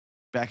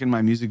back in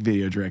my music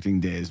video directing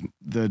days,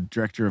 the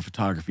director of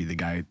photography,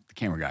 the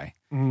camera guy,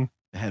 the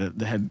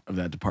head of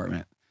that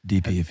department,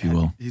 DP, if you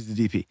will. He's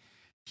the DP.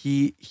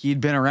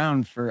 He'd been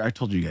around for, I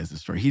told you guys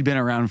this story. He'd been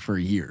around for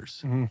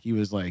years. He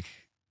was like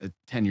a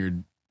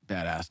tenured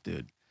badass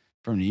dude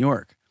from New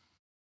York.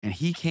 And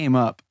he came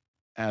up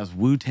as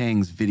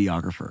Wu-Tang's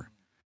videographer.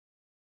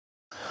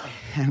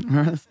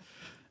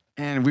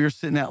 And we were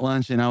sitting at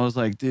lunch and I was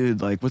like,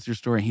 dude, like, what's your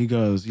story? And he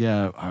goes,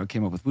 yeah, I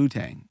came up with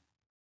Wu-Tang.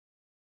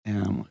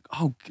 And I'm like,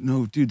 oh,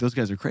 no, dude, those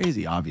guys are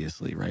crazy,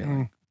 obviously, right?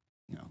 Like,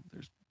 you know,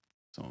 there's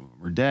some of them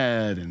are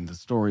dead and the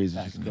stories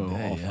just go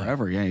all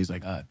forever. Yeah, he's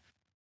like,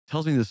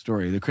 tells me this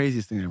story. The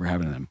craziest thing that ever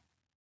happened to them.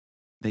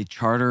 They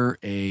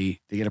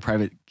get a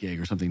private gig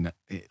or something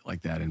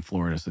like that in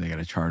Florida. So they got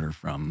a charter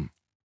from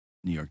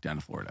New York down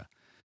to Florida.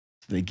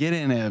 So they get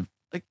in a,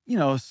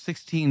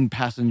 16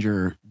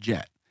 passenger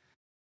jet,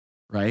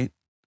 right?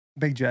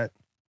 Big jet.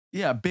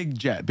 Yeah, big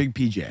jet, big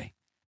PJ.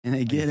 And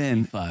they get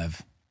in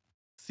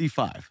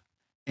C5.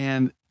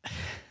 And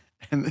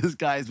this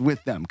guy's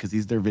with them because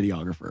he's their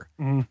videographer.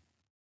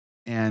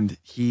 And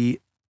he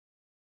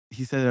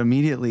said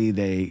immediately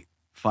they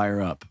fire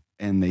up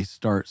and they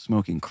start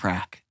smoking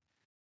crack.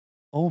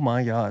 Oh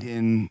my God.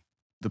 In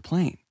the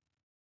plane.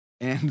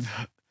 And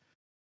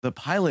the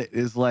pilot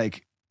is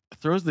like,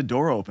 throws the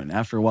door open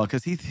after a while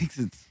because he thinks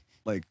it's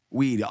like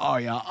weed. Oh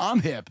yeah, I'm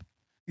hip.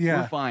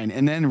 Yeah. We're fine.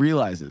 And then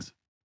realizes,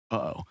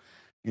 uh-oh.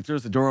 He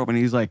throws the door open.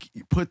 He's like,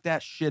 put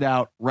that shit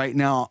out right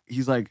now.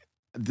 He's like,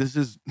 this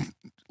is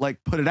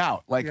like, put it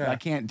out. Like, I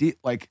can't,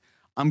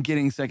 I'm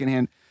getting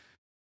secondhand.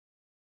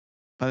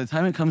 By the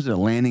time it comes to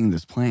landing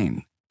this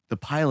plane, the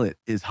pilot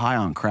is high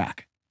on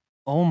crack.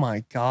 Oh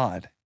my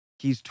God.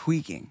 He's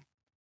tweaking.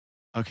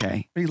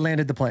 Okay. He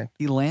landed the plane.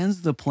 He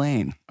lands the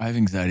plane. I have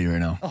anxiety right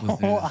now.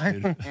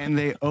 And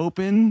they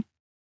open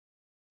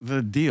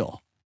the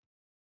deal.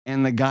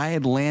 And the guy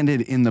had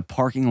landed in the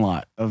parking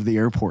lot of the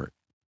airport.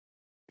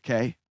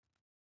 Okay.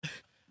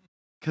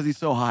 Because he's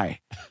so high.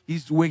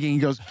 He's wigging. He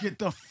goes, get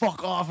the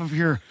fuck off of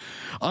here.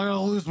 I'm going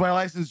to lose my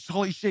license.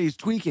 Holy shit, he's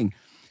tweaking.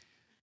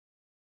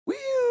 Woo,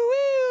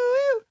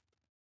 woo, woo.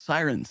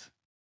 Sirens.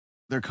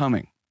 They're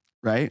coming.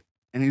 Right?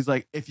 And he's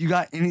like, if you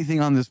got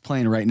anything on this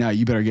plane right now,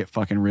 you better get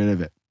fucking rid of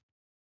it.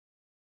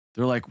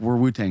 They're like, we're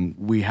Wu-Tang.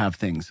 We have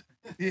things.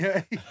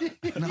 Yeah.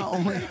 Not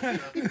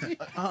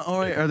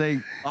only are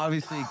they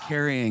obviously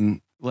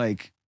carrying,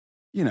 like,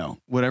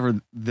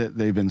 whatever that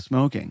they've been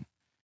smoking.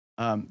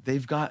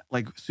 They've got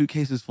like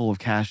suitcases full of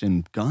cash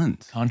and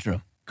guns.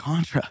 Contra.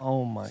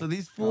 Oh my. So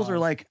these fools are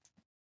like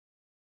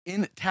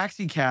in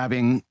taxi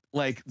cabbing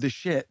like the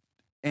shit.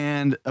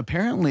 And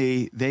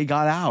apparently they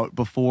got out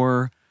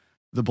before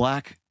the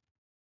black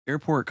car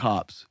airport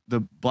cops.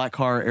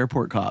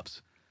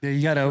 Yeah,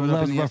 you got that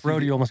was a rough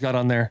road you almost got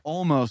on there.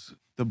 Almost.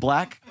 The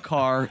black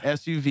car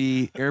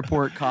SUV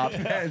airport cop.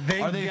 Are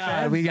they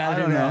feds? We got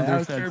it. That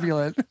was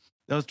turbulent.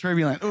 That was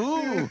turbulent.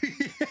 Ooh,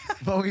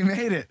 but we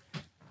made it.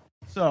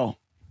 So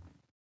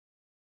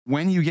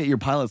when you get your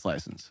pilot's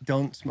license,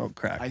 don't smoke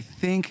crack. I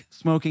think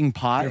smoking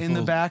pot in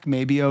the back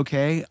may be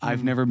okay.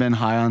 I've never been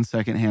high on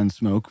secondhand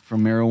smoke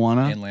from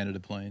marijuana. And landed a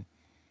plane.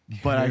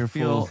 But I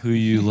feel who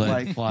you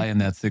let fly in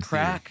that 6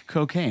 crack,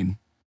 cocaine.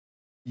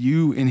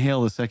 You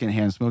inhale the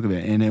secondhand smoke of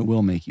it, and it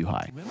will make you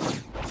high.